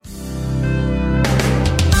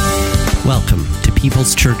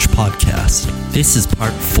People's Church podcast. This is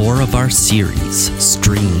part 4 of our series,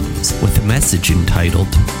 Streams, with a message entitled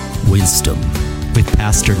Wisdom, with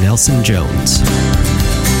Pastor Nelson Jones.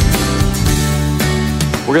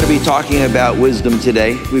 We're going to be talking about wisdom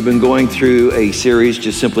today. We've been going through a series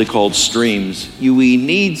just simply called Streams. We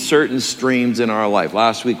need certain streams in our life.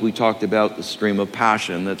 Last week we talked about the stream of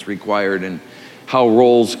passion that's required and how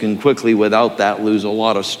roles can quickly, without that, lose a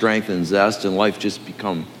lot of strength and zest, and life just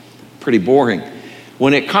become pretty boring.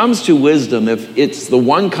 When it comes to wisdom, if it's the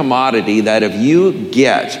one commodity that if you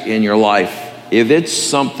get in your life, if it's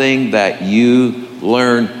something that you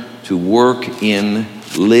learn to work in,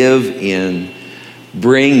 live in,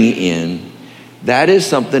 bring in, that is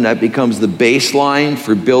something that becomes the baseline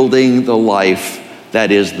for building the life that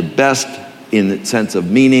is the best in its sense of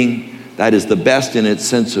meaning, that is the best in its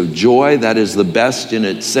sense of joy, that is the best in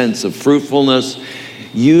its sense of fruitfulness.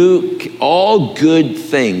 All good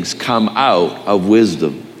things come out of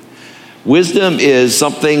wisdom. Wisdom is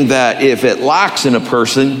something that if it lacks in a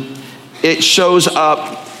person, it shows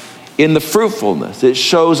up in the fruitfulness. It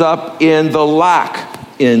shows up in the lack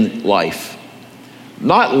in life.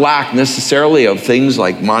 Not lack necessarily of things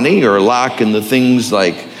like money or lack in the things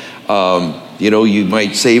like, you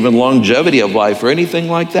might say even longevity of life or anything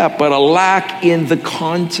like that, but a lack in the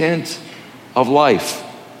content of life.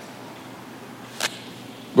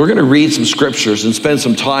 We're going to read some scriptures and spend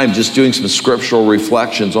some time just doing some scriptural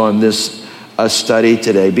reflections on this study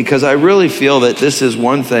today, because I really feel that this is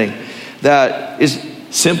one thing that is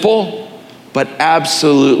simple, but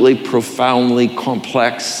absolutely profoundly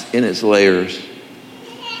complex in its layers.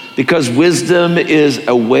 Because wisdom is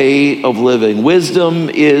a way of living. Wisdom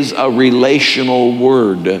is a relational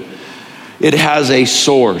word. It has a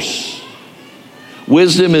source.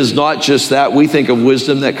 Wisdom is not just that. We think of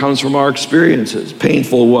wisdom that comes from our experiences,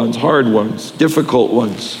 painful ones, hard ones, difficult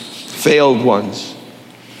ones, failed ones.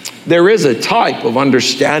 There is a type of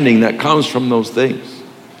understanding that comes from those things.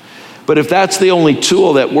 But if that's the only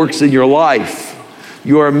tool that works in your life,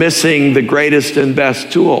 you are missing the greatest and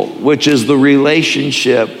best tool, which is the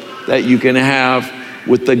relationship that you can have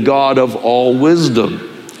with the God of all wisdom.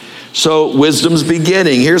 So wisdom's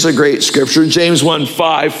beginning. Here's a great scripture, James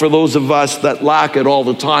 1:5, for those of us that lack it all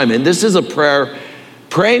the time. And this is a prayer.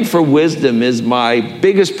 Praying for wisdom is my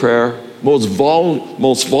biggest prayer, most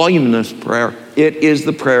voluminous prayer. It is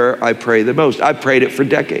the prayer I pray the most. I've prayed it for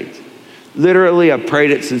decades. Literally, I've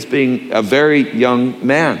prayed it since being a very young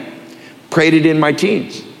man. Prayed it in my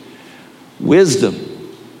teens. Wisdom.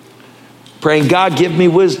 Praying, God, give me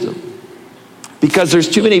wisdom. Because there's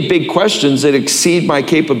too many big questions that exceed my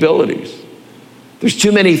capabilities. There's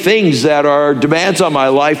too many things that are demands on my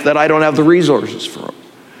life that I don't have the resources for.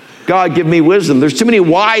 God, give me wisdom. There's too many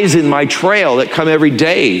whys in my trail that come every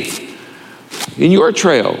day. In your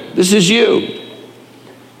trail, this is you.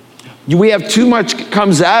 We have too much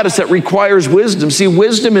comes at us that requires wisdom. See,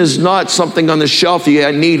 wisdom is not something on the shelf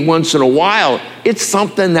you need once in a while. It's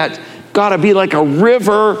something that's got to be like a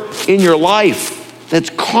river in your life that's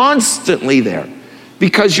constantly there,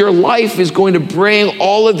 because your life is going to bring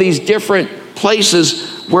all of these different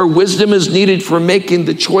places where wisdom is needed for making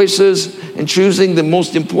the choices and choosing the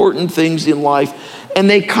most important things in life. And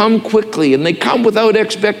they come quickly, and they come without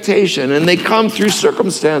expectation, and they come through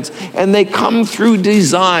circumstance, and they come through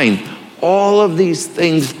design. All of these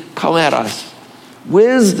things come at us.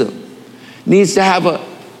 Wisdom needs to have a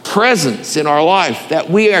presence in our life that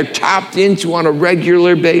we are tapped into on a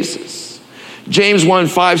regular basis. James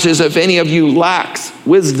 1:5 says, if any of you lacks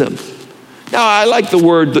wisdom. Now, I like the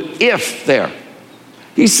word the if there.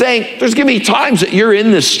 He's saying there's going to be times that you're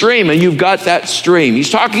in this stream and you've got that stream.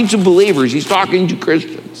 He's talking to believers. He's talking to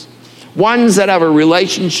Christians, ones that have a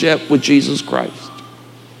relationship with Jesus Christ.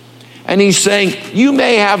 And he's saying, you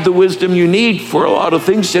may have the wisdom you need for a lot of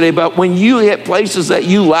things today, but when you hit places that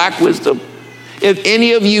you lack wisdom, if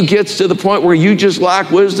any of you gets to the point where you just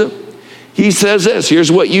lack wisdom, he says this,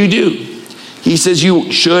 here's what you do. He says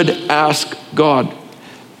you should ask God.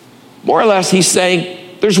 More or less, he's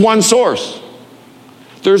saying there's one source.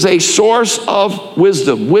 There's a source of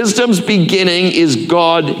wisdom. Wisdom's beginning is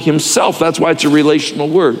God himself. That's why it's a relational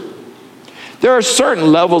word. There are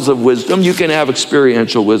certain levels of wisdom. You can have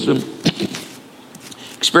experiential wisdom.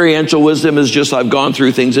 Experiential wisdom is just I've gone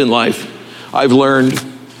through things in life. I've learned,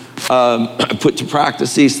 I put to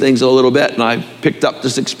practice these things a little bit, and I've picked up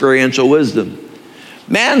this experiential wisdom.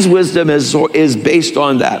 Man's wisdom is based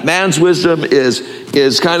on that. Man's wisdom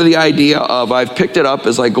is kind of the idea of I've picked it up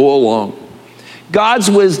as I go along.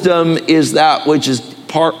 God's wisdom is that which is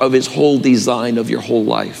part of his whole design of your whole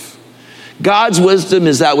life. God's wisdom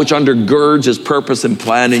is that which undergirds his purpose and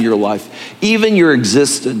plan in your life. Even your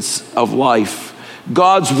existence of life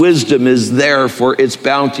God's wisdom is there for its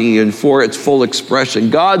bounty and for its full expression.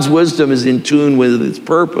 God's wisdom is in tune with its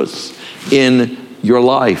purpose in your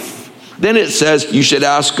life. Then it says you should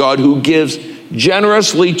ask God, who gives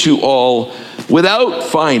generously to all without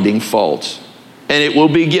finding fault, and it will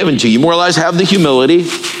be given to you. More or less, have the humility.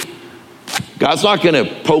 God's not going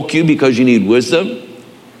to poke you because you need wisdom.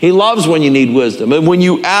 He loves when you need wisdom, and when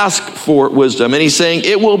you ask for wisdom, and he's saying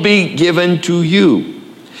it will be given to you.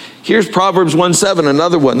 Here's Proverbs 1:7,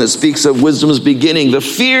 another one that speaks of wisdom's beginning. The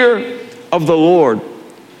fear of the Lord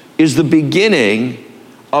is the beginning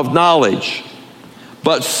of knowledge,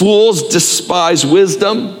 but fools despise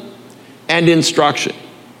wisdom and instruction.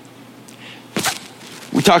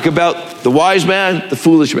 We talk about the wise man, the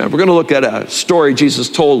foolish man. We're going to look at a story Jesus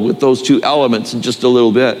told with those two elements in just a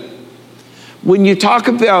little bit. When you talk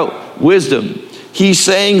about wisdom, he's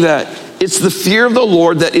saying that it's the fear of the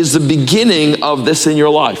Lord that is the beginning of this in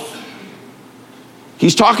your life.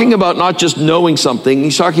 He's talking about not just knowing something,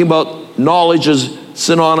 he's talking about knowledge is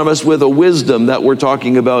synonymous with a wisdom that we're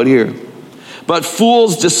talking about here. But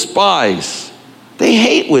fools despise, they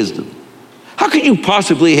hate wisdom. How could you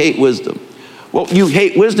possibly hate wisdom? Well, you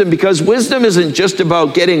hate wisdom because wisdom isn't just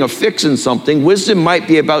about getting a fix in something. Wisdom might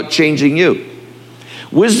be about changing you.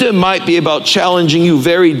 Wisdom might be about challenging you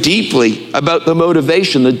very deeply about the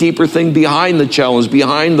motivation, the deeper thing behind the challenge,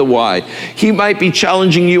 behind the why. He might be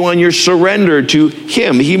challenging you on your surrender to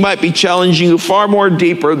him. He might be challenging you far more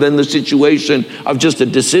deeper than the situation of just a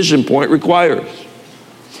decision point requires.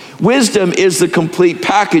 Wisdom is the complete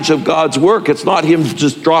package of God's work. It's not him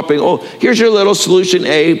just dropping, oh, here's your little solution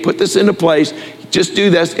A, put this into place, just do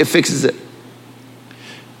this, it fixes it.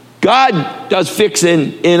 God does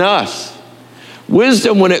fixing in us.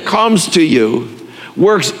 Wisdom, when it comes to you,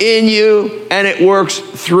 works in you and it works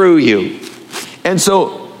through you. And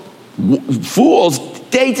so fools,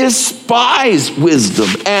 they despise wisdom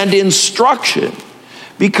and instruction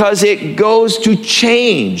because it goes to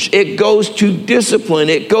change, it goes to discipline,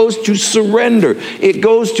 it goes to surrender, it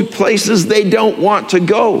goes to places they don't want to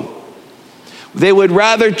go. They would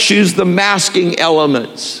rather choose the masking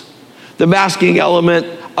elements, the masking element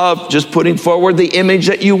of just putting forward the image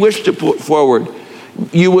that you wish to put forward.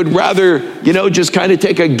 You would rather, just kind of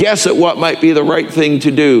take a guess at what might be the right thing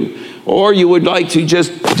to do. Or you would like to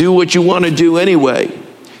just do what you want to do anyway.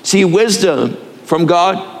 See, wisdom from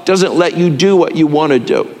God doesn't let you do what you want to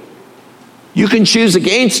do. You can choose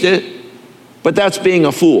against it, but that's being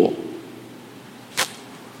a fool.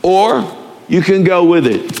 Or you can go with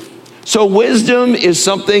it. So wisdom is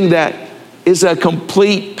something that is a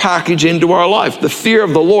complete package into our life. The fear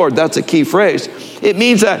of the Lord, that's a key phrase. It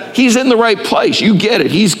means that he's in the right place. You get it.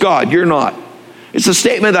 He's God. You're not. It's a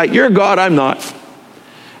statement that you're God. I'm not.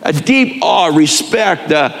 A deep awe, respect,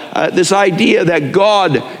 this idea that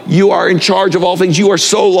God, you are in charge of all things. You are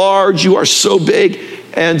so large. You are so big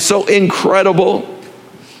and so incredible.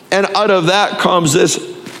 And out of that comes this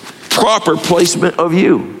proper placement of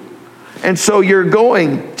you. And so you're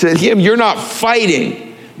going to him. You're not fighting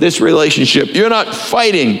this relationship. You're not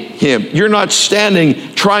fighting him. You're not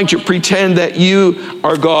standing trying to pretend that you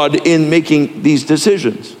are God in making these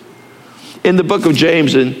decisions. In the book of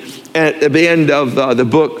James, and at the end of the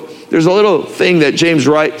book, there's a little thing that James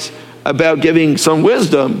writes about giving some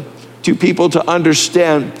wisdom to people to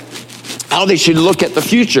understand how they should look at the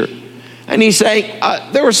future. And he's saying,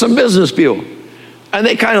 there were some business people, and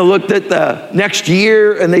they kind of looked at the next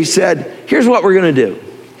year and they said, here's what we're going to do.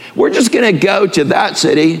 We're just going to go to that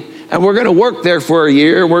city and we're going to work there for a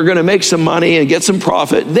year. We're going to make some money and get some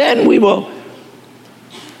profit. Then we will.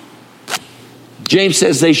 James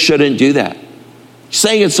says they shouldn't do that. He's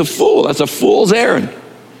saying it's a fool. That's a fool's errand.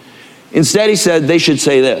 Instead, he said they should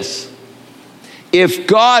say this. If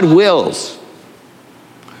God wills,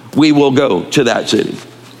 we will go to that city.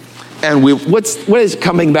 And what is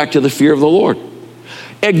coming back to the fear of the Lord?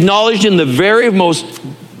 Acknowledged in the very most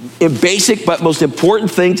basic but most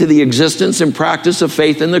important thing to the existence and practice of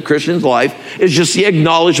faith in the Christian's life is just the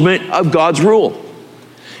acknowledgement of God's rule.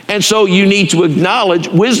 And so you need to acknowledge,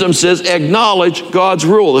 wisdom says, acknowledge God's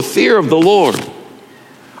rule, the fear of the Lord.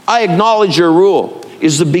 I acknowledge your rule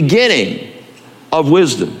is the beginning of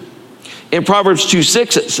wisdom. In Proverbs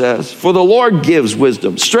 2:6 it says, for the Lord gives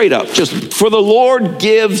wisdom. Straight up, just for the Lord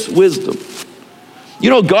gives wisdom.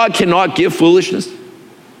 You know, God cannot give foolishness.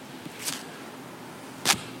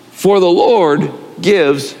 For the Lord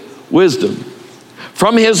gives wisdom.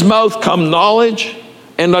 From his mouth come knowledge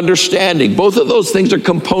and understanding. Both of those things are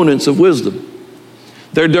components of wisdom.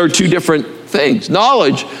 They're two different things.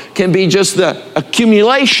 Knowledge can be just the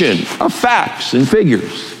accumulation of facts and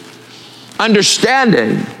figures.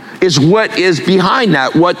 Understanding is what is behind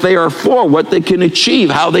that, what they are for, what they can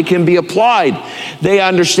achieve, how they can be applied. They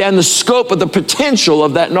understand the scope of the potential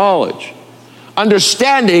of that knowledge.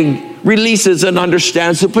 Understanding releases and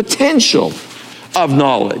understands the potential of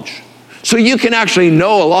knowledge. So you can actually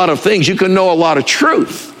know a lot of things. You can know a lot of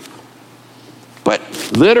truth, but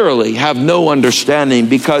literally have no understanding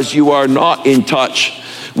because you are not in touch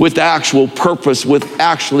with the actual purpose, with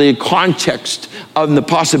actually a context of the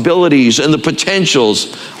possibilities and the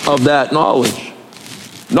potentials of that knowledge.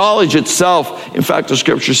 Knowledge itself, in fact, the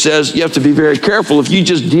scripture says you have to be very careful. If you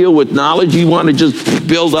just deal with knowledge, you want to just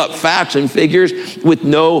build up facts and figures with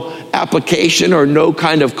no application or no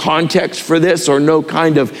kind of context for this or no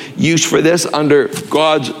kind of use for this under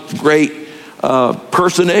God's great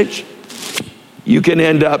personage, you can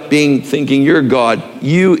end up thinking you're God.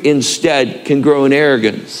 You instead can grow in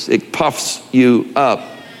arrogance. It puffs you up.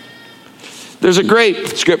 There's a great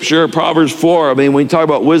scripture, Proverbs 4. I mean, when you talk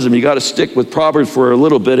about wisdom, you got to stick with Proverbs for a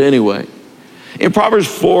little bit anyway. In Proverbs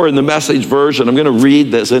 4, in the Message version, I'm going to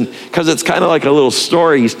read this, and because it's kind of like a little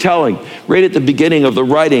story he's telling right at the beginning of the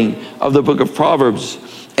writing of the book of Proverbs.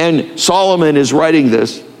 And Solomon is writing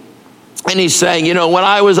this, and he's saying, you know, when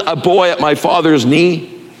I was a boy at my father's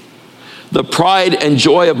knee, the pride and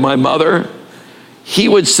joy of my mother, he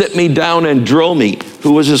would sit me down and drill me.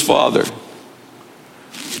 Who was his father?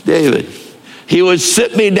 David. He would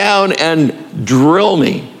sit me down and drill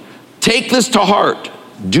me. Take this to heart.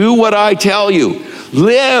 Do what I tell you.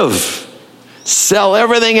 Live. Sell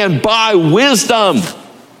everything and buy wisdom.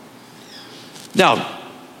 Now,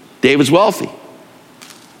 David's wealthy.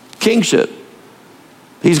 Kingship.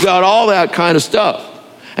 He's got all that kind of stuff.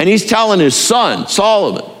 And he's telling his son,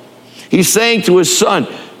 Solomon, he's saying to his son,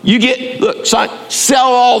 look, son, sell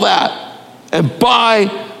all that and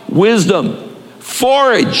buy wisdom.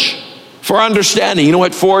 Forage for understanding. You know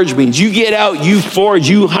what forage means? You get out, you forage,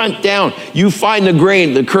 you hunt down, you find the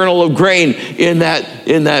grain, the kernel of grain in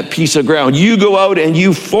that piece of ground. You go out and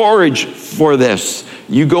you forage for this.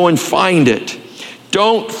 You go and find it.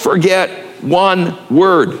 Don't forget one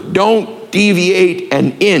word. Don't deviate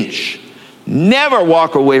an inch. Never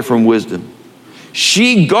walk away from wisdom.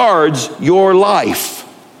 She guards your life.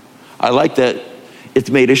 I like that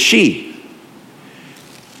it's made a she.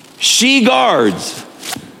 She guards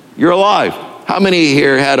your life. How many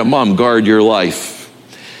here had a mom guard your life?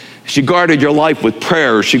 She guarded your life with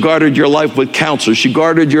prayer. She guarded your life with counsel. She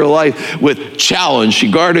guarded your life with challenge.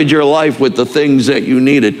 She guarded your life with the things that you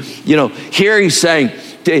needed. You know, here he's saying,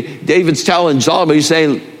 David's telling Solomon, he's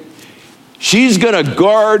saying, she's going to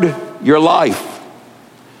guard your life.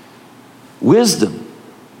 Wisdom,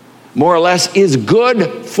 more or less, is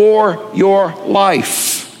good for your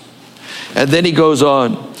life. And then he goes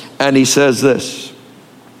on and he says this.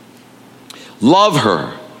 Love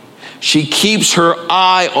her. She keeps her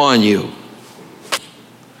eye on you.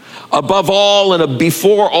 Above all and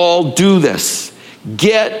before all, do this.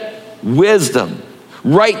 Get wisdom.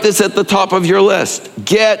 Write this at the top of your list.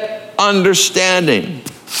 Get understanding.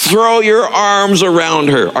 Throw your arms around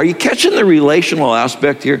her. Are you catching the relational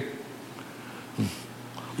aspect here?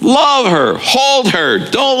 Love her. Hold her.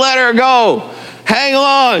 Don't let her go. Hang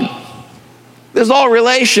on. This is all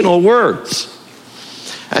relational words.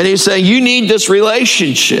 And he's saying, you need this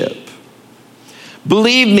relationship.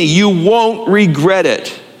 Believe me, you won't regret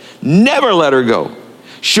it. Never let her go.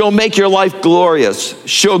 She'll make your life glorious.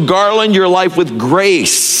 She'll garland your life with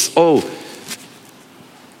grace. Oh,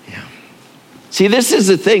 yeah. See, this is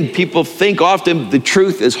the thing. People think often the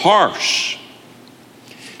truth is harsh.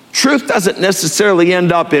 Truth doesn't necessarily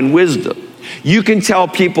end up in wisdom. You can tell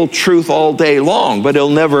people truth all day long, but it'll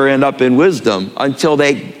never end up in wisdom until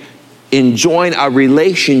they enjoin a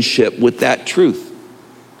relationship with that truth.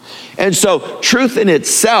 And so truth in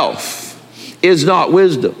itself is not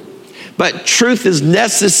wisdom, but truth is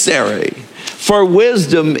necessary for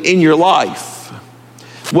wisdom in your life.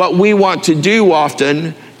 What we want to do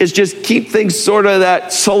often is just keep things sort of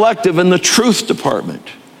that selective in the truth department.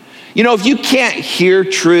 You know, if you can't hear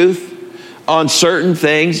truth on certain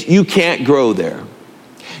things, you can't grow there.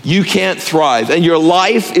 You can't thrive, and your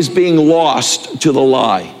life is being lost to the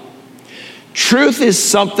lie. Truth is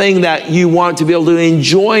something that you want to be able to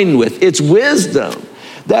enjoin with. It's wisdom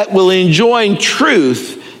that will enjoin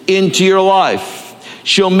truth into your life.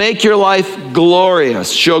 She'll make your life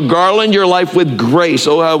glorious. She'll garland your life with grace.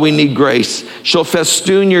 Oh, how we need grace. She'll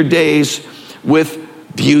festoon your days with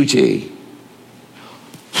beauty.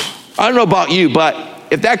 I don't know about you, but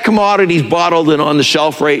if that commodity's bottled and on the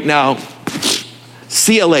shelf right now,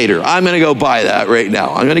 see you later. I'm going to go buy that right now.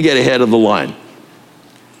 I'm going to get ahead of the line.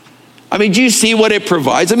 I mean, do you see what it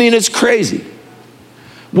provides? I mean, it's crazy.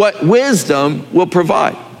 What wisdom will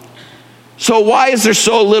provide. So why is there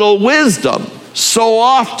so little wisdom so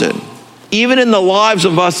often, even in the lives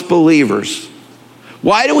of us believers?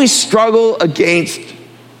 Why do we struggle against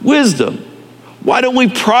wisdom? Why don't we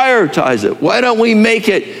prioritize it? Why don't we make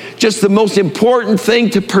it just the most important thing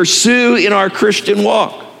to pursue in our Christian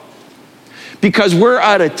walk? Because we're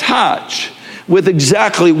out of touch with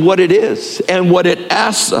exactly what it is and what it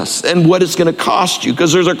asks us and what it's going to cost you,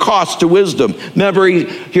 because there's a cost to wisdom. Remember,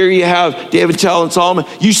 here you have David telling Solomon,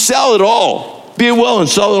 you sell it all. Be willing,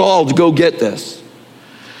 sell it all to go get this.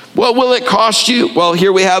 What will it cost you? Well,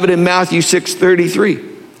 here we have it in Matthew 6:33.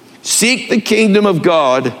 Seek the kingdom of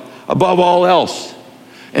God above all else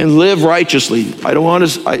and live righteously. I don't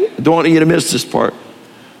want you to miss this part.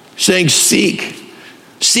 Saying seek.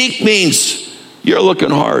 Seek means you're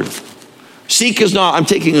looking hard. Seek is not, I'm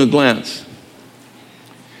taking a glance.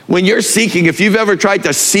 When you're seeking, if you've ever tried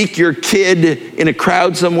to seek your kid in a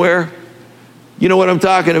crowd somewhere, you know what I'm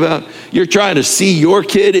talking about? You're trying to see your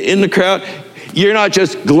kid in the crowd. You're not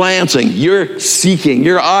just glancing, you're seeking.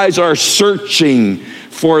 Your eyes are searching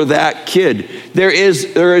for that kid. There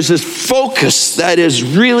is this focus that is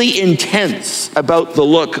really intense about the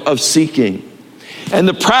look of seeking and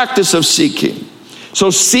the practice of seeking. So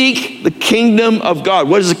seek the kingdom of God.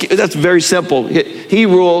 That's very simple. He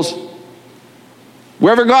rules.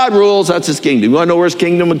 Wherever God rules, that's his kingdom. You want to know where his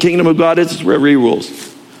kingdom, the kingdom of God is? It's wherever he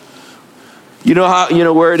rules. You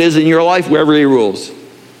know where it is in your life? Wherever he rules.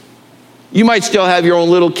 You might still have your own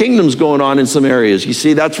little kingdoms going on in some areas. You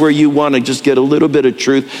see, that's where you want to just get a little bit of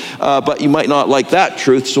truth, but you might not like that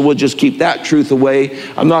truth, so we'll just keep that truth away.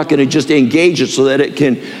 I'm not going to just engage it so that it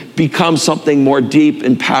can become something more deep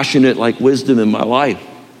and passionate like wisdom in my life.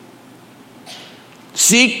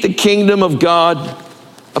 Seek the kingdom of God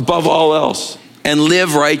above all else and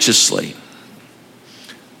live righteously.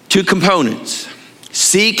 Two components,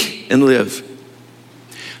 seek and live.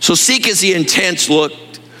 So seek is the intense look,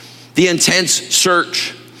 the intense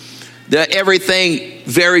search, the everything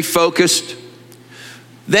very focused.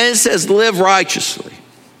 Then it says live righteously.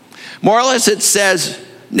 More or less it says,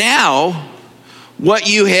 now what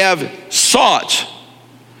you have sought,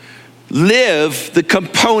 live the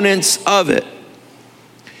components of it.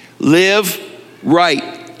 Live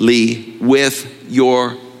rightly with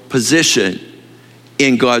your position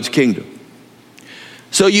in God's kingdom.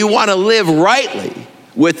 So you want to live rightly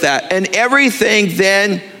with that. And everything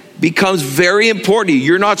then becomes very important.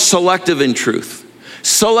 You're not selective in truth.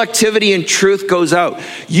 Selectivity in truth goes out.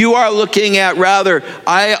 You are looking at rather,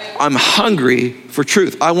 I'm hungry for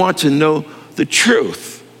truth. I want to know the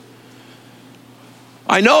truth.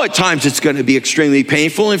 I know at times it's going to be extremely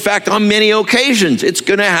painful. In fact, on many occasions, it's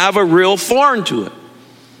going to have a real thorn to it.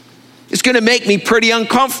 It's going to make me pretty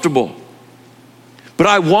uncomfortable. But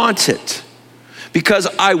I want it because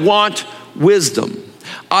I want wisdom.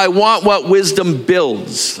 I want what wisdom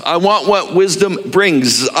builds. I want what wisdom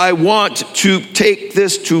brings. I want to take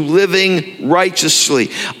this to living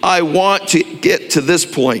righteously. I want to get to this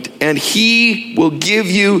point, and he will give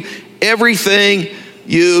you everything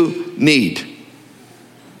you need.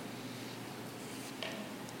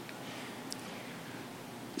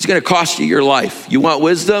 It's going to cost you your life. You want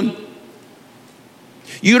wisdom?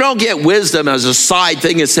 You don't get wisdom as a side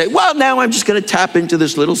thing and say, well, now I'm just going to tap into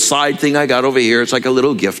this little side thing I got over here. It's like a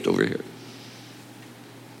little gift over here.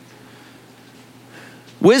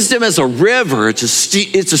 Wisdom is a river. It's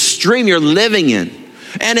a stream you're living in.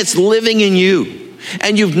 And it's living in you.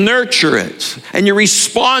 And you nurture it. And you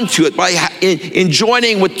respond to it by in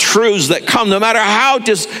joining with truths that come, no matter how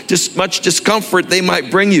much discomfort they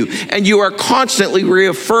might bring you. And you are constantly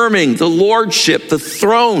reaffirming the lordship, the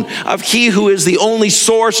throne of he who is the only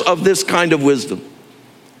source of this kind of wisdom.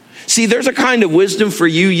 See, there's a kind of wisdom for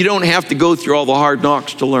you. You don't have to go through all the hard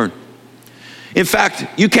knocks to learn. In fact,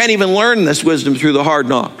 you can't even learn this wisdom through the hard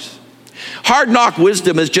knocks. Hard knock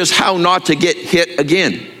wisdom is just how not to get hit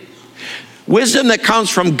again. Wisdom that comes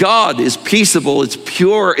from God is peaceable, it's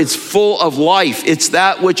pure, it's full of life. It's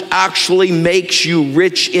that which actually makes you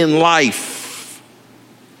rich in life.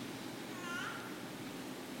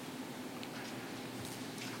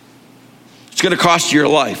 It's going to cost you your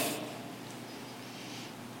life.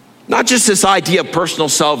 Not just this idea of personal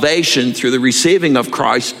salvation through the receiving of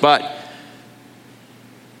Christ, but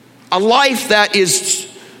a life that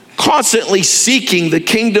is constantly seeking the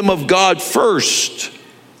kingdom of God first.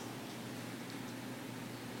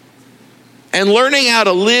 And learning how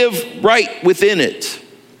to live right within it.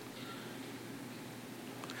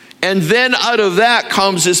 And then out of that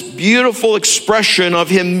comes this beautiful expression of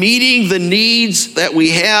him meeting the needs that we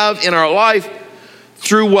have in our life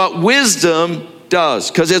through what wisdom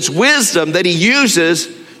does. Because it's wisdom that he uses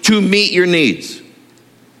to meet your needs.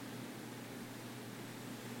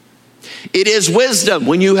 It is wisdom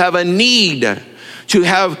when you have a need to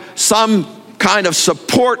have some kind of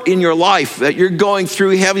support in your life, that you're going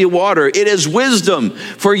through heavy water. It is wisdom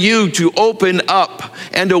for you to open up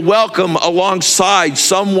and to welcome alongside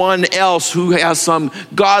someone else who has some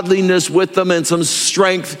godliness with them and some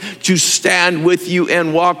strength to stand with you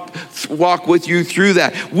and walk with you through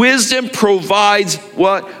that. Wisdom provides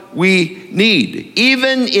what we need,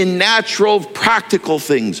 even in natural, practical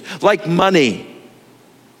things like money,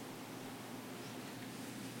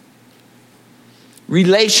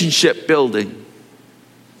 relationship building,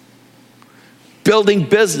 building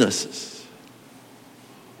businesses,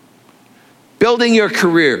 building your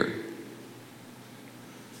career,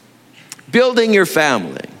 building your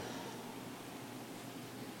family.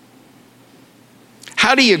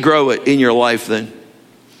 How do you grow it in your life then?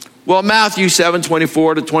 Well, Matthew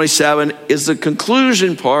 7:24-27 is the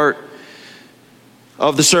conclusion part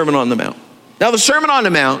of the Sermon on the Mount. Now, the Sermon on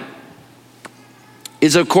the Mount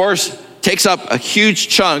is, of course, takes up a huge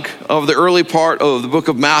chunk of the early part of the book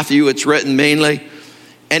of Matthew. It's written mainly.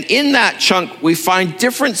 And in that chunk, we find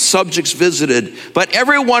different subjects visited, but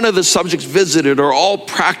every one of the subjects visited are all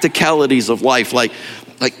practicalities of life, like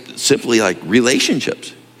simply like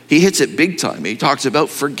relationships. He hits it big time. He talks about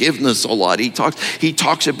forgiveness a lot. He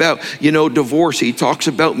talks about, divorce. He talks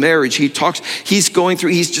about marriage. He's just going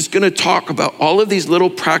to talk about all of these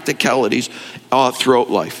little practicalities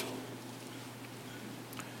throughout life.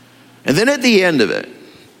 And then at the end of it,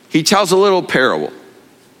 he tells a little parable.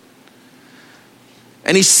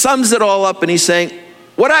 And he sums it all up and he's saying,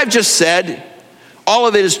 what I've just said, all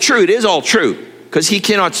of it is true. It is all true, because he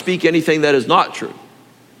cannot speak anything that is not true.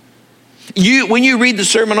 When you read the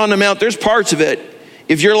Sermon on the Mount, there's parts of it,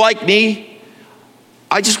 if you're like me,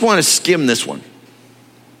 I just want to skim this one.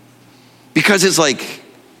 Because it's like,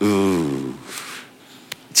 ooh,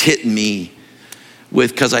 it's hitting me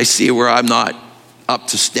because I see where I'm not up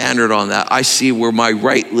to standard on that. I see where my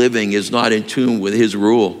right living is not in tune with his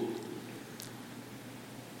rule.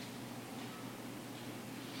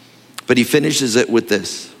 But he finishes it with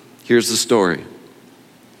this. Here's the story.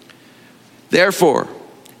 Therefore,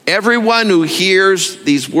 everyone who hears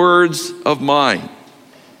these words of mine,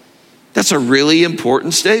 that's a really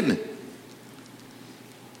important statement,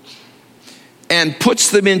 and puts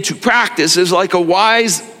them into practice is like a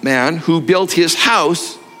wise man who built his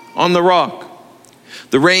house on the rock.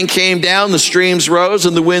 The rain came down, the streams rose,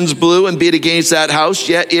 and the winds blew and beat against that house,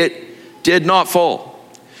 yet it did not fall,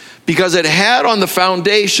 because it had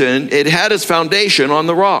its foundation on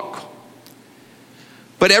the rock.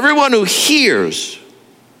 But everyone who hears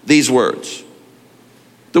these words,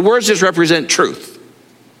 the words just represent truth,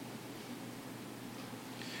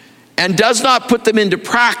 and does not put them into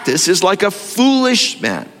practice is like a foolish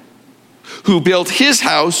man who built his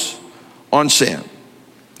house on sand.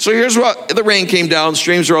 So here's what, the rain came down,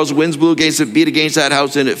 streams rose, winds blew against it, beat against that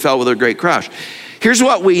house, and it fell with a great crash. Here's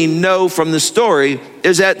what we know from the story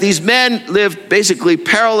is that these men lived basically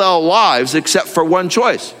parallel lives except for one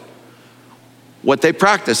choice. What they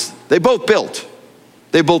practiced. They both built.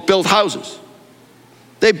 They both built houses.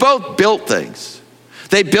 They both built things.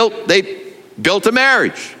 They built a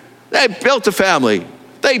marriage. They built a family.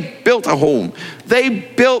 They built a home. They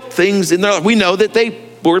built things in their life. We know that they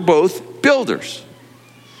were both builders.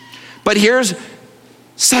 But here's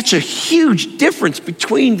such a huge difference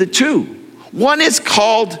between the two. One is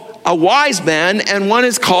called a wise man and one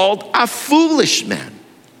is called a foolish man.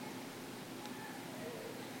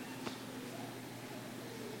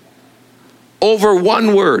 Over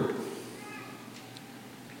one word.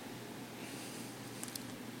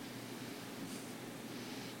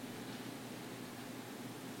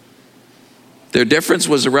 Their difference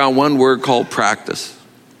was around one word called practice.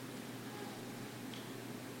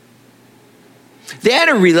 They had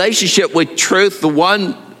a relationship with truth, the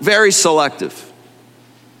one very selective.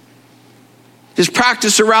 His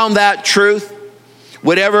practice around that truth,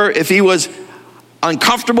 whatever, if he was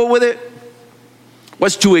uncomfortable with it,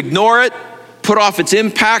 was to ignore it, put off its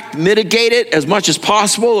impact, mitigate it as much as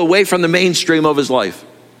possible away from the mainstream of his life.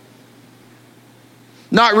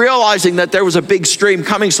 Not realizing that there was a big stream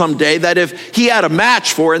coming someday that if he had a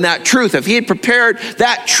match for in that truth, if he had prepared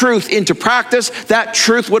that truth into practice, that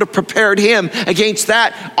truth would have prepared him against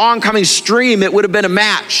that oncoming stream. It would have been a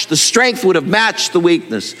match. The strength would have matched the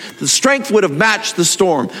weakness. The strength would have matched the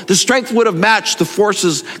storm. The strength would have matched the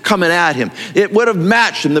forces coming at him. It would have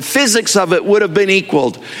matched him. The physics of it would have been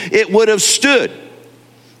equaled. It would have stood.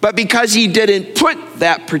 But because he didn't put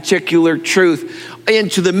that particular truth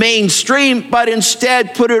into the mainstream, but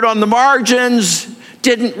instead put it on the margins,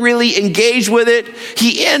 didn't really engage with it,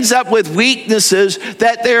 he ends up with weaknesses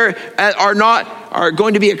that are not are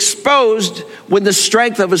going to be exposed when the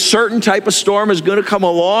strength of a certain type of storm is going to come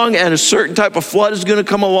along, and a certain type of flood is going to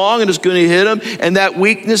come along, and it's going to hit them, and that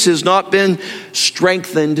weakness has not been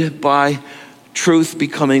strengthened by truth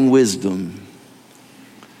becoming wisdom.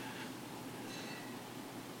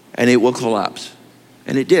 And it will collapse.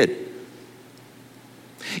 And it did.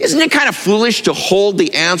 Isn't it kind of foolish to hold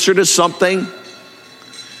the answer to something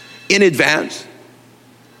in advance?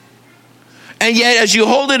 And yet, as you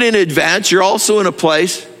hold it in advance, you're also in a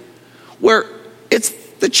place where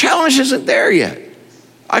the challenge isn't there yet.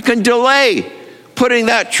 I can delay putting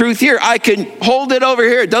that truth here. I can hold it over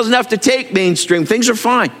here. It doesn't have to take mainstream. Things are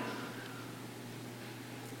fine.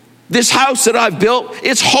 This house that I've built,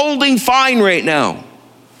 it's holding fine right now.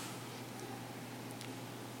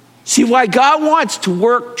 See, why God wants to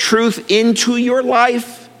work truth into your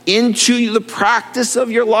life, into the practice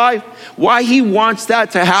of your life, why he wants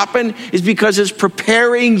that to happen is because it's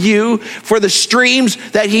preparing you for the streams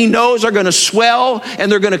that he knows are going to swell, and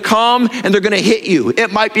they're going to come and they're going to hit you.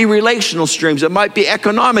 It might be relational streams. It might be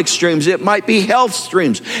economic streams. It might be health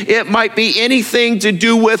streams. It might be anything to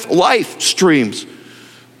do with life streams.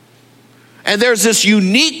 And there's this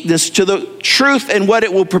uniqueness to the truth and what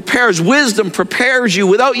it will prepare. As wisdom prepares you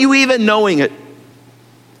without you even knowing it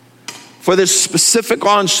for this specific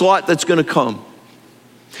onslaught that's going to come.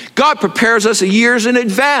 God prepares us years in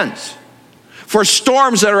advance for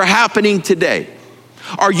storms that are happening today.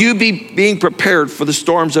 Are you being prepared for the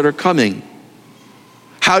storms that are coming?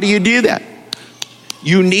 How do you do that?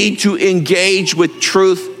 You need to engage with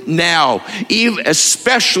truth now, even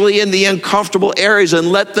especially in the uncomfortable areas, and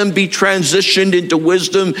let them be transitioned into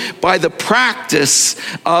wisdom by the practice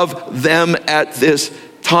of them at this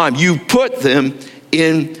time. You put them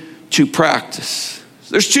into practice.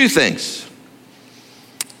 There's two things.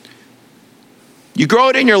 You grow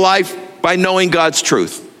it in your life by knowing God's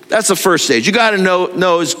truth. That's the first stage. You got to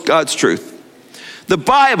know God's truth. The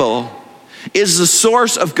Bible is the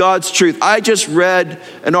source of God's truth. I just read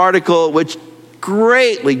an article which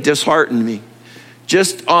greatly disheartened me.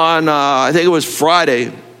 Just on, I think it was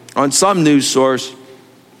Friday, on some news source.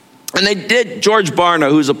 And they did, George Barna,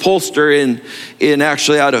 who's a pollster in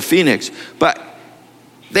actually out of Phoenix, but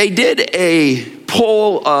they did a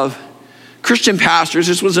poll of Christian pastors.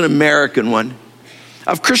 This was an American one,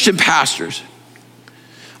 of Christian pastors.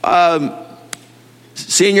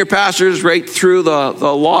 Senior pastors right through the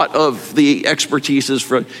lot of the expertises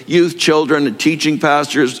for youth, children, and teaching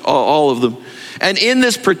pastors, all of them. And in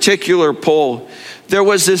this particular poll, there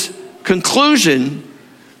was this conclusion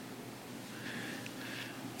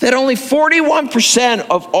that only 41%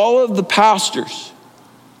 of all of the pastors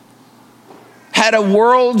had a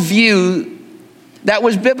worldview that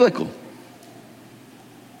was biblical,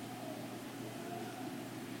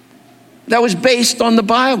 that was based on the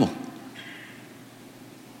Bible.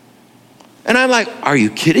 And I'm like, are you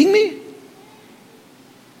kidding me?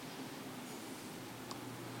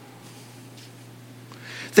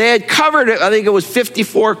 They had covered it, I think it was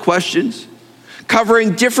 54 questions,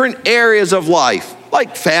 covering different areas of life,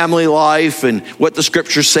 like family life and what the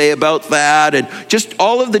scriptures say about that, and just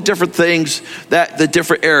all of the different things, that the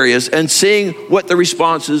different areas, and seeing what the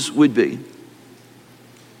responses would be.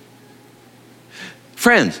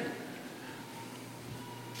 Friends,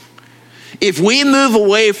 if we move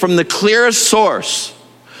away from the clearest source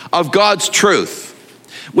of God's truth,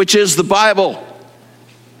 which is the Bible,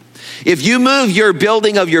 if you move your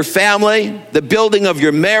building of your family, the building of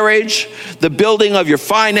your marriage, the building of your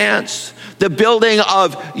finance, the building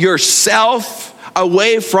of yourself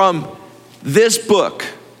away from this book,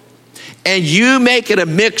 and you make it a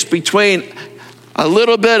mix between a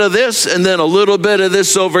little bit of this and then a little bit of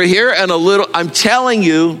this over here and a little, I'm telling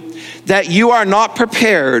you that you are not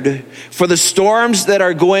prepared for the storms that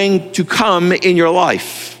are going to come in your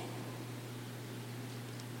life.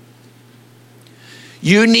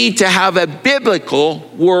 You need to have a biblical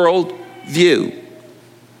world view.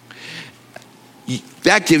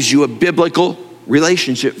 That gives you a biblical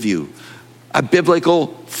relationship view, a biblical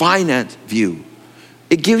finance view.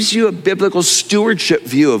 It gives you a biblical stewardship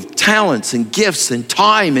view of talents and gifts and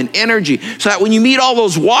time and energy, so that when you meet all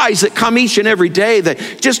those whys that come each and every day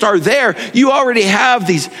that just are there, you already have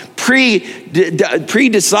these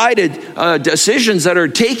pre-decided decisions that are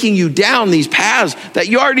taking you down these paths that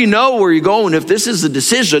you already know where you're going. If this is the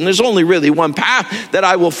decision, there's only really one path that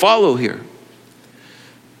I will follow here.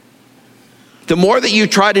 The more that you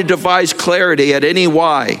try to devise clarity at any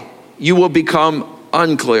why, you will become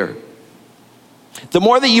unclear. The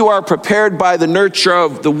more that you are prepared by the nurture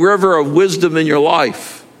of the river of wisdom in your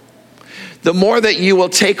life, the more that you will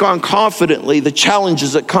take on confidently the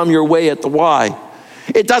challenges that come your way at the why.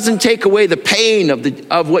 It doesn't take away the pain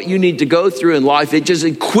of what you need to go through in life. It just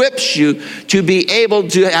equips you to be able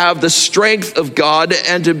to have the strength of God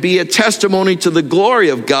and to be a testimony to the glory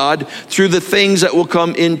of God through the things that will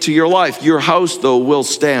come into your life. Your house, though, will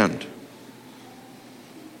stand.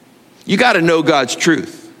 You got to know God's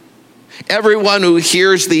truth. Everyone who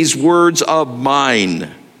hears these words of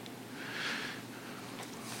mine,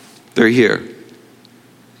 they're here.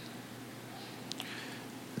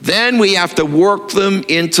 Then we have to work them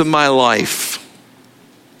into my life.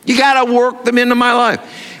 You got to work them into my life.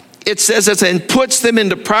 It says it and puts them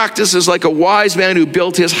into practice as like a wise man who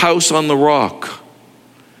built his house on the rock.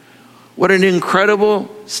 What an incredible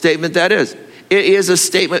statement that is. It is a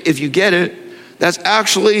statement, if you get it, that's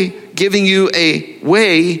actually giving you a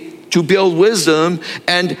way to build wisdom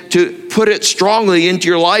and to put it strongly into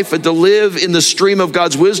your life and to live in the stream of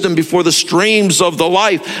God's wisdom before the streams of the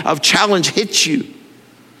life of challenge hit you.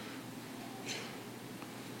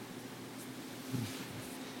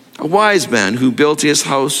 A wise man who built his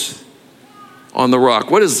house on the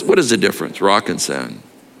rock. What is the difference, rock and sand?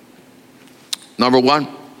 Number one,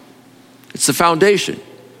 it's the foundation.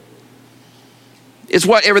 It's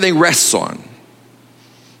what everything rests on.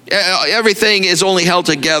 Everything is only held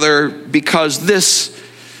together because this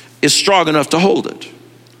is strong enough to hold it.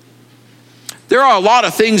 There are a lot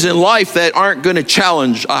of things in life that aren't going to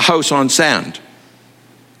challenge a house on sand.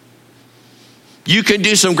 You can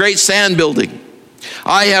do some great sand building.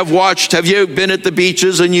 Have you been at the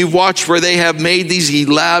beaches and you've watched where they have made these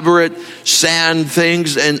elaborate sand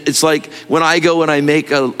things? And it's like when I go and I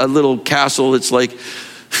make a little castle, it's like,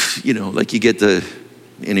 like you get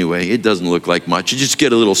anyway, it doesn't look like much. You just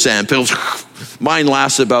get a little sand pebble. Mine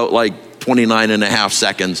lasts about like 29 and a half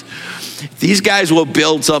seconds. These guys will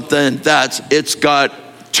build something it's got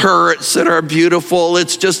turrets that are beautiful.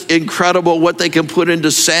 It's just incredible what they can put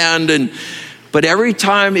into sand. But every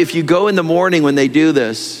time, if you go in the morning when they do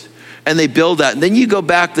this and they build that, and then you go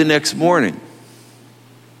back the next morning,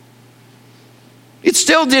 it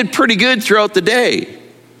still did pretty good throughout the day.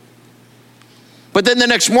 But then the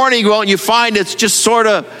next morning you go out and you find it's just sort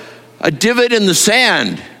of a divot in the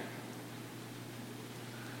sand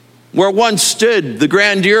where once stood the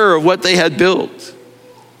grandeur of what they had built.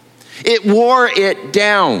 It wore it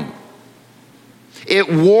down.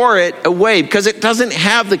 It wore it away because it doesn't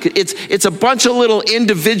have it's a bunch of little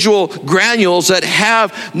individual granules that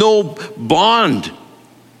have no bond.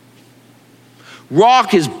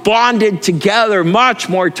 Rock is bonded together much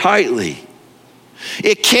more tightly.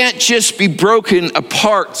 It can't just be broken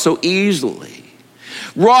apart so easily.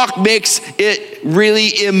 Rock makes it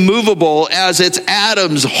really immovable as its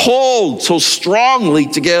atoms hold so strongly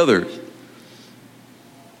together.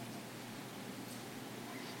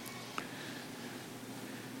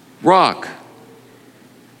 Rock.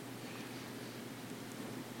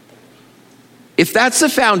 If that's the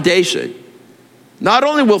foundation, not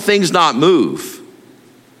only will things not move,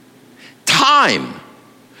 time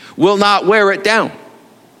will not wear it down.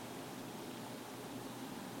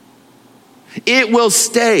 It will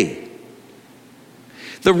stay.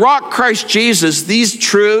 The rock, Christ Jesus, these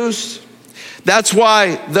truths, that's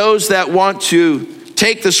why those that want to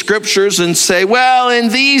take the scriptures and say, well, in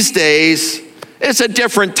these days, it's a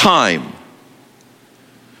different time.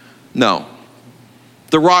 No.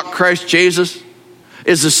 The rock, Christ Jesus,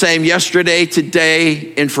 is the same yesterday,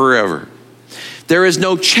 today, and forever. There is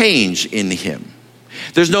no change in him.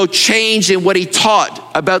 There's no change in what he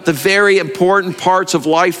taught about the very important parts of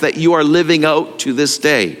life that you are living out to this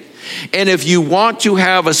day. And if you want to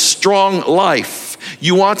have a strong life,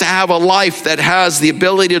 you want to have a life that has the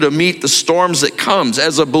ability to meet the storms that comes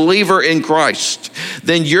as a believer in Christ,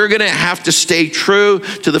 then you're going to have to stay true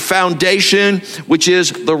to the foundation, which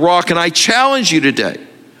is the rock. And I challenge you today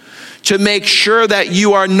to make sure that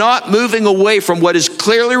you are not moving away from what is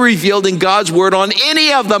clearly revealed in God's word on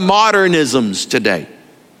any of the modernisms today.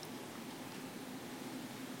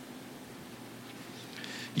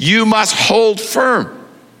 You must hold firm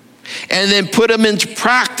and then put them into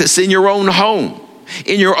practice in your own home,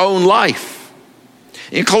 in your own life.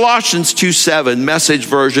 In Colossians 2:7, Message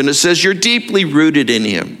version, it says, you're deeply rooted in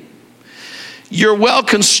him. You're well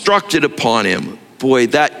constructed upon him. Boy,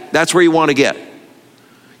 that's where you want to get.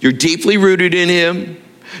 You're deeply rooted in him.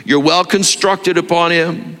 You're well constructed upon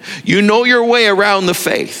him. You know your way around the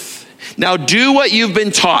faith. Now do what you've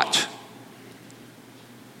been taught.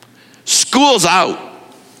 School's out.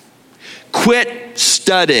 Quit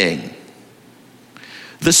studying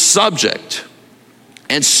the subject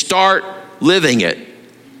and start living it.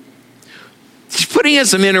 He's putting in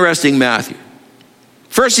some interesting math here.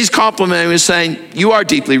 First, he's complimenting him, saying, you are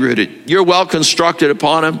deeply rooted. You're well constructed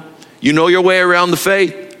upon him. You know your way around the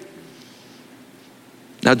faith.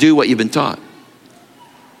 Now do what you've been taught.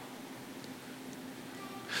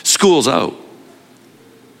 School's out.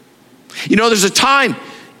 You know, there's a time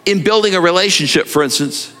in building a relationship, for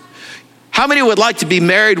instance. How many would like to be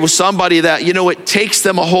married with somebody that, you know, it takes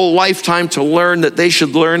them a whole lifetime to learn that they should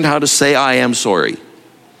learn how to say, I am sorry?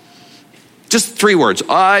 Just 3 words.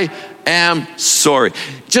 I am sorry.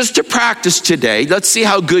 Just to practice today. Let's see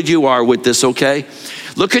how good you are with this, okay?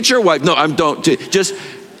 Look at your wife. No, don't. Just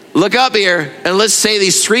look up here and let's say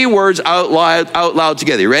these 3 words out loud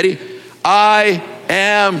together. You ready? I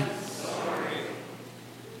am sorry.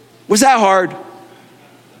 Was that hard?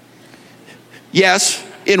 Yes,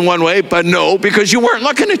 in one way, but no, because you weren't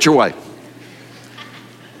looking at your wife.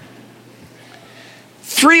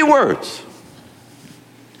 3 words.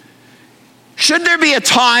 Should there be a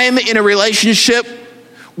time in a relationship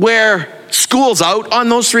where school's out on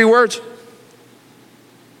those 3 words?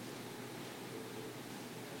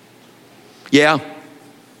 Yeah.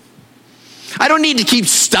 I don't need to keep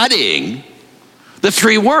studying the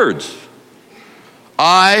 3 words.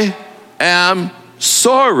 I am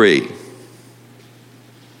sorry.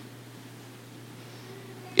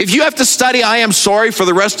 If you have to study I am sorry for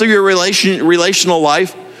the rest of your relational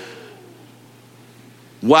life,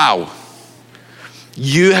 wow,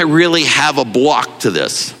 you really have a block to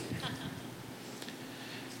this.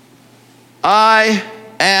 I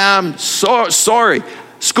am sorry.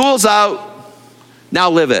 School's out. Now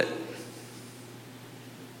live it.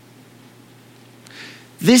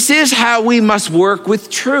 This is how we must work with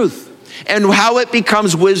truth and how it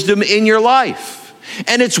becomes wisdom in your life.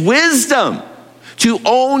 And it's wisdom to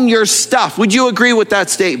own your stuff. Would you agree with that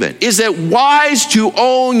statement? Is it wise to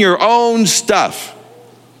own your own stuff?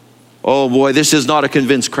 Oh boy, this is not a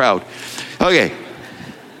convinced crowd. Okay.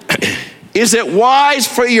 Is it wise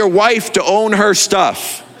for your wife to own her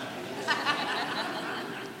stuff?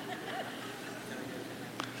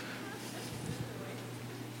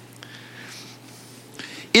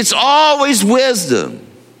 It's always wisdom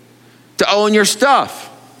to own your stuff.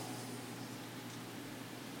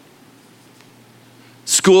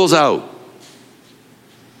 School's out.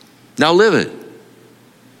 Now live it.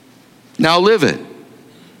 Now live it.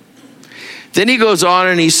 Then he goes on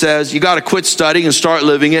and he says, you got to quit studying and start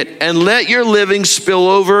living it, and let your living spill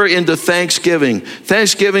over into thanksgiving.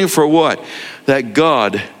 Thanksgiving for what? That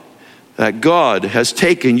God has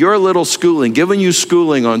taken your little schooling, given you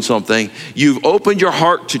schooling on something. You've opened your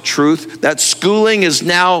heart to truth. That schooling is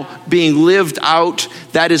now being lived out.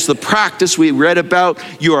 That is the practice we read about.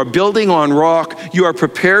 You are building on rock. You are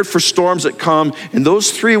prepared for storms that come. And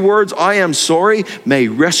those 3 words, I am sorry, may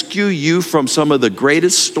rescue you from some of the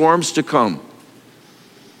greatest storms to come.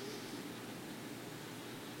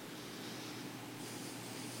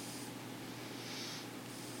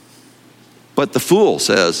 But the fool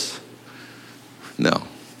says, no.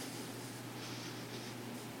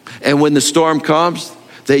 And when the storm comes,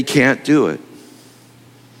 they can't do it.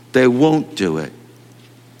 They won't do it.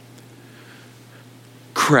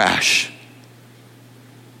 Crash.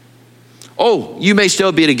 Oh, you may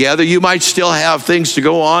still be together. You might still have things to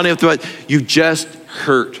go on, but you just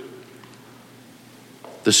hurt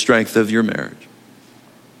the strength of your marriage.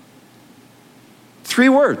 3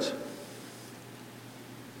 words.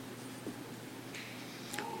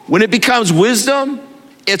 When it becomes wisdom,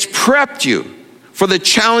 it's prepped you for the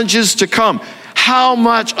challenges to come. How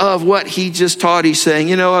much of what he just taught, he's saying,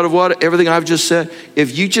 you know, out of what everything I've just said,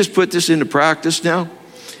 if you just put this into practice now,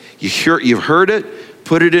 you've heard it,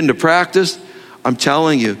 put it into practice, I'm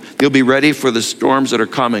telling you, you'll be ready for the storms that are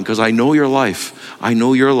coming, because I know your life. I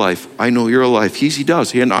know your life. I know your life. He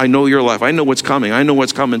does. I know your life. I know what's coming. I know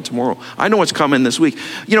what's coming tomorrow. I know what's coming this week.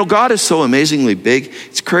 You know, God is so amazingly big.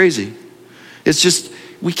 It's crazy. It's just,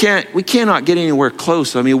 we cannot get anywhere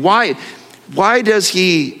close. I mean, why does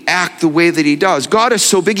he act the way that he does? God is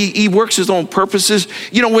so big, he works his own purposes.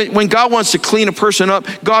 You know, when God wants to clean a person up,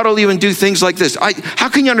 God will even do things like this. How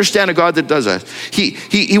can you understand a God that does that?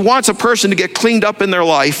 He wants a person to get cleaned up in their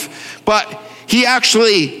life, but he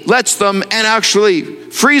actually lets them and actually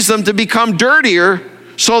frees them to become dirtier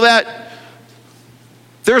so that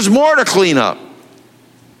there's more to clean up.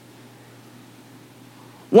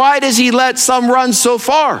 Why does he let some run so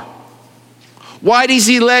far? Why does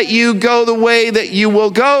he let you go the way that you will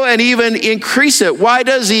go and even increase it? Why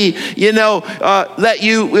does he, let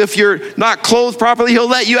you, if you're not clothed properly, he'll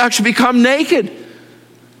let you actually become naked?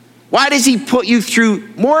 Why does he put you through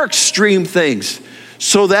more extreme things?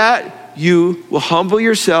 So that you will humble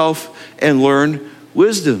yourself and learn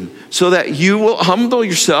wisdom. So that you will humble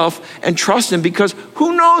yourself and trust him, because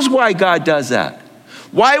who knows why God does that?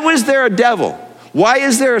 Why was there a devil? Why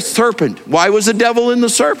is there a serpent? Why was the devil in the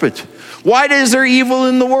serpent? Why is there evil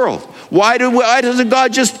in the world? Why doesn't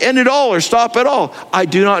God just end it all or stop it all? I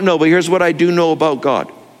do not know, but here's what I do know about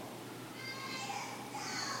God.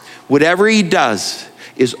 Whatever he does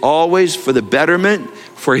is always for the betterment,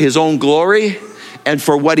 for his own glory, and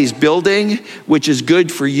for what he's building, which is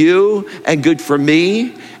good for you and good for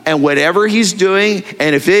me. And whatever he's doing,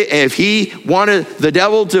 and if he wanted the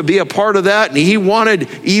devil to be a part of that, and he wanted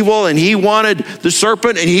evil, and he wanted the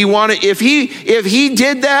serpent, and if he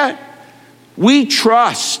did that, we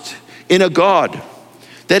trust in a God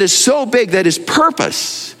that is so big that his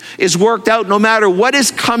purpose is worked out no matter what is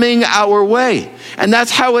coming our way. And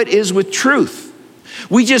that's how it is with truth.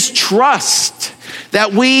 We just trust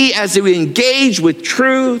that as we engage with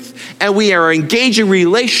truth and we are engaging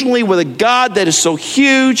relationally with a God that is so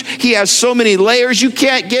huge, he has so many layers, you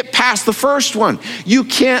can't get past the first one. You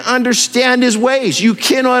can't understand his ways. You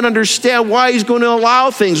cannot understand why he's going to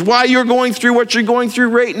allow things, why you're going through what you're going through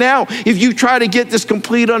right now. If you try to get this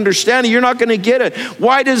complete understanding, you're not going to get it.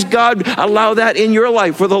 Why does God allow that in your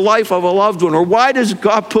life, for the life of a loved one? Or why does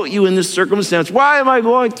God put you in this circumstance? Why am I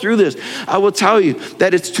going through this? I will tell you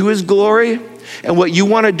that it's to his glory. And what you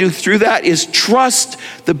want to do through that is trust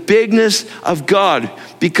the bigness of God,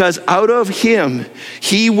 because out of him,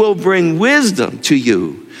 he will bring wisdom to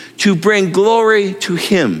you to bring glory to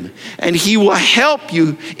him. And he will help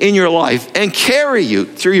you in your life and carry you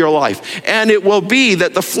through your life. And it will be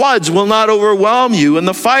that the floods will not overwhelm you and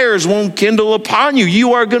the fires won't kindle upon you.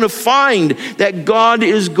 You are going to find that God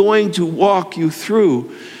is going to walk you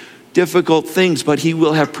through difficult things, but he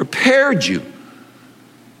will have prepared you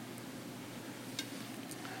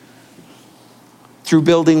through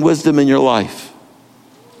building wisdom in your life.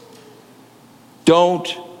 Don't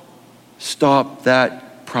stop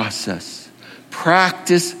that process.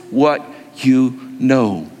 Practice what you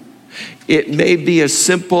know. It may be as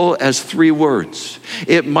simple as 3 words.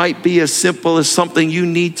 It might be as simple as something you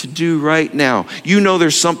need to do right now. You know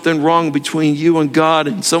there's something wrong between you and God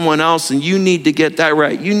and someone else, and you need to get that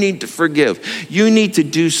right. You need to forgive. You need to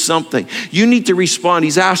do something. You need to respond.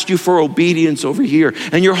 He's asked you for obedience over here,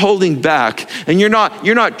 and you're holding back, and you're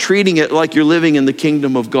not treating it like you're living in the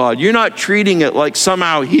kingdom of God. You're not treating it like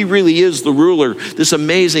somehow he really is the ruler, this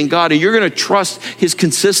amazing God, and you're going to trust his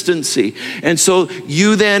consistency. And so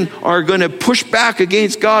you then are going to push back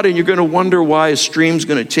against God, and you're going to wonder why a stream's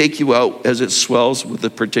going to take you out as it swells with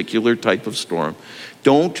a particular type of storm.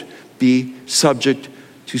 Don't be subject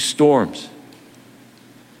to storms.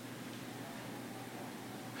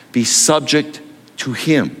 Be subject to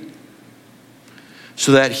him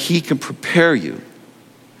so that he can prepare you.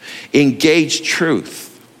 Engage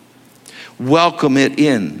truth. Welcome it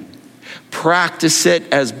in. Practice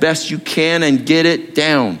it as best you can and get it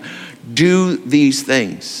down. Do these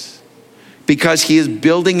things. Because he is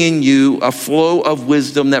building in you a flow of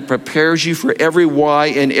wisdom that prepares you for every why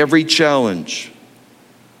and every challenge.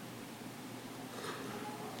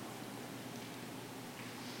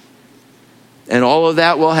 And all of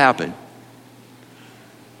that will happen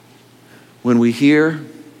when we hear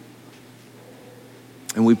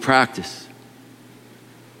and we practice.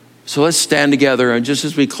 So let's stand together, and just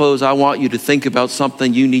as we close, I want you to think about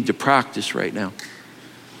something you need to practice right now.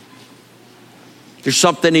 There's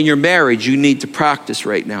something in your marriage you need to practice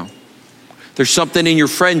right now. There's something in your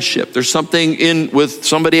friendship. There's something with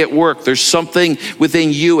somebody at work. There's something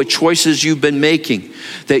within you, choices you've been making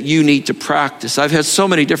that you need to practice. I've had so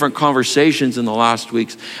many different conversations in the last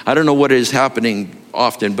weeks. I don't know what is happening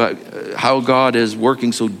often, but how God is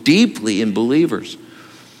working so deeply in believers.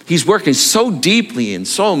 He's working so deeply in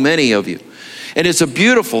so many of you. And it's a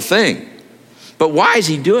beautiful thing. But why is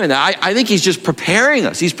he doing that? I think he's just preparing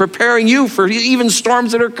us. He's preparing you for even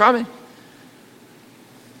storms that are coming.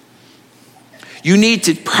 You need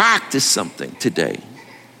to practice something today.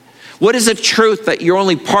 What is a truth that you're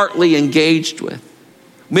only partly engaged with?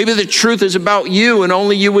 Maybe the truth is about you and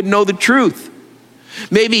only you would know the truth.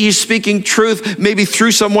 Maybe he's speaking truth, maybe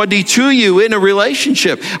through somebody to you in a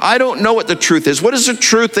relationship. I don't know what the truth is. What is the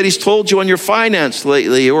truth that he's told you on your finance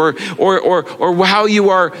lately, or how you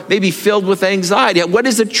are maybe filled with anxiety? What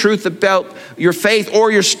is the truth about your faith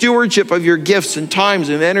or your stewardship of your gifts and times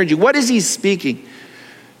and energy? What is he speaking?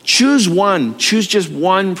 Choose one. Choose just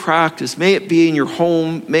one practice. May it be in your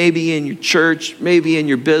home, maybe in your church, maybe in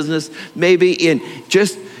your business, maybe in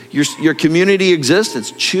just your community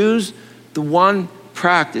existence. Choose the one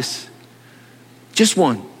practice, just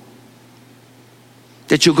one,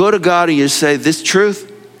 that you'll go to God and you say, this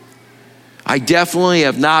truth, I definitely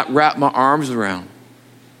have not wrapped my arms around.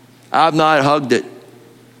 I've not hugged it.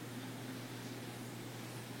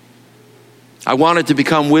 I want it to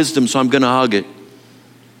become wisdom, so I'm going to hug it.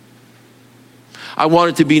 I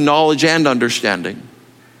want it to be knowledge and understanding.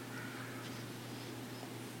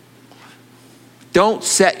 Don't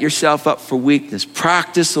set yourself up for weakness.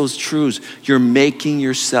 Practice those truths. You're making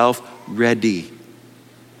yourself ready.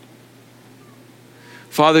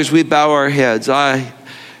 Fathers, we bow our heads.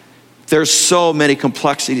 There's so many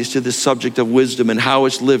complexities to this subject of wisdom and how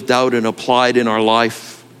it's lived out and applied in our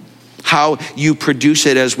life. How you produce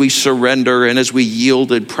it as we surrender and as we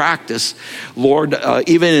yield and practice. Lord,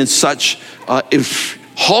 even in such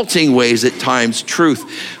halting ways at times,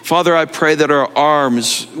 truth. Father, I pray that our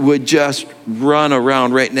arms would just run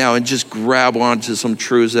around right now and just grab onto some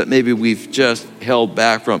truths that maybe we've just held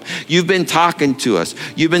back from. You've been talking to us.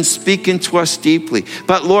 You've been speaking to us deeply.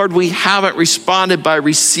 But Lord, we haven't responded by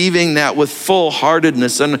receiving that with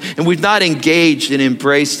full-heartedness, and we've not engaged and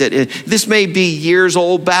embraced it. This may be years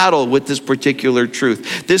old battle with this particular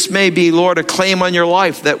truth. This may be, Lord, a claim on your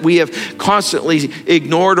life that we have constantly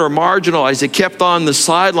ignored or marginalized. It kept on the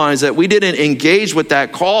sidelines, that we didn't engage with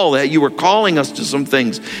that call, that you were calling us to some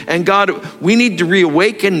things. And God, we need to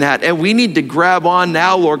reawaken that, and we need to grab on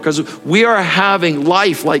now, Lord, because we are having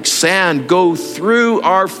life like sand go through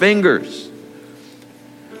our fingers.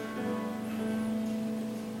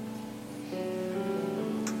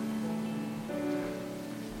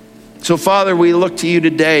 So, Father, we look to you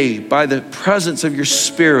today by the presence of your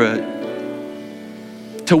Spirit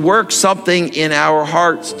to work something in our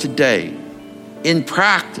hearts today, in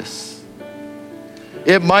practice.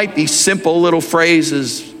 It might be simple little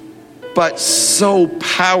phrases, but so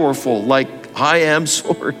powerful, like, I am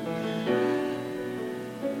sorry.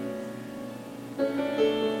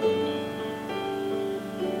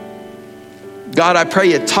 God, I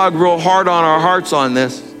pray you tug real hard on our hearts on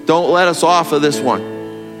this. Don't let us off of this one.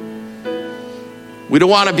 We don't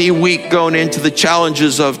want to be weak going into the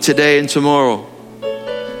challenges of today and tomorrow.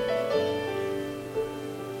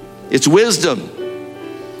 It's wisdom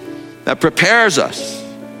that prepares us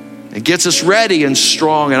and gets us ready and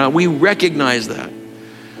strong, and we recognize that.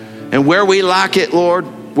 And where we lack it, Lord,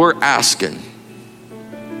 we're asking.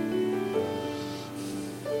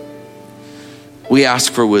 We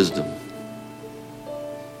ask for wisdom.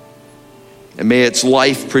 And may its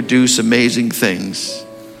life produce amazing things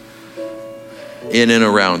in and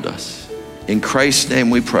around us. In Christ's name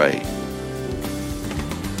we pray.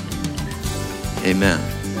 Amen.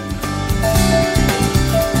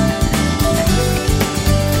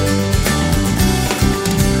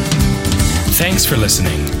 Thanks for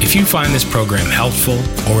listening. If you find this program helpful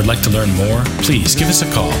or would like to learn more, please give us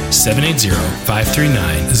a call,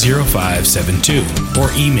 780-539-0572,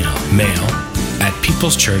 or email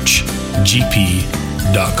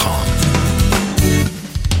mail@peopleschurchgp.com.